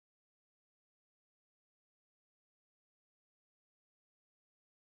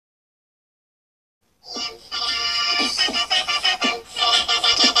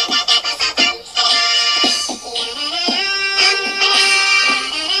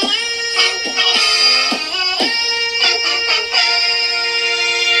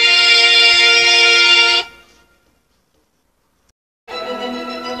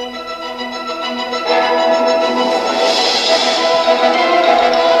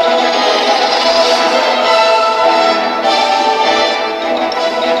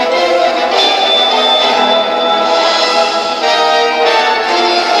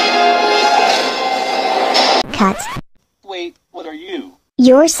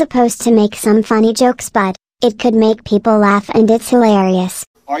You're supposed to make some funny jokes, but it could make people laugh and it's hilarious.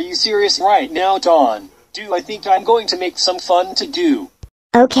 Are you serious right now, Dawn? Do I think I'm going to make some fun to do?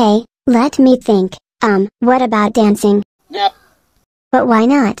 Okay, let me think. What about dancing? Nah, But why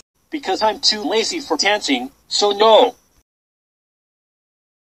not? because I'm too lazy for dancing, so no.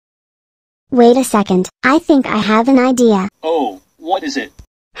 Wait a second, I think I have an idea. Oh, what is it?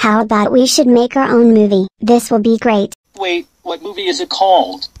 How about we should make our own movie? This will be great. Wait, what movie is it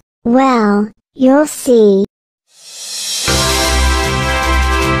called? Well, you'll see.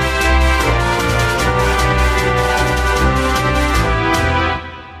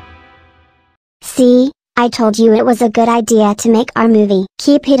 See, I told you it was a good idea to make our movie.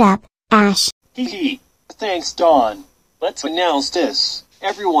 Keep it up, Ash. Hehe. Thanks, Dawn. Let's announce this.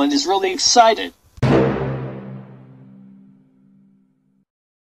 Everyone is really excited.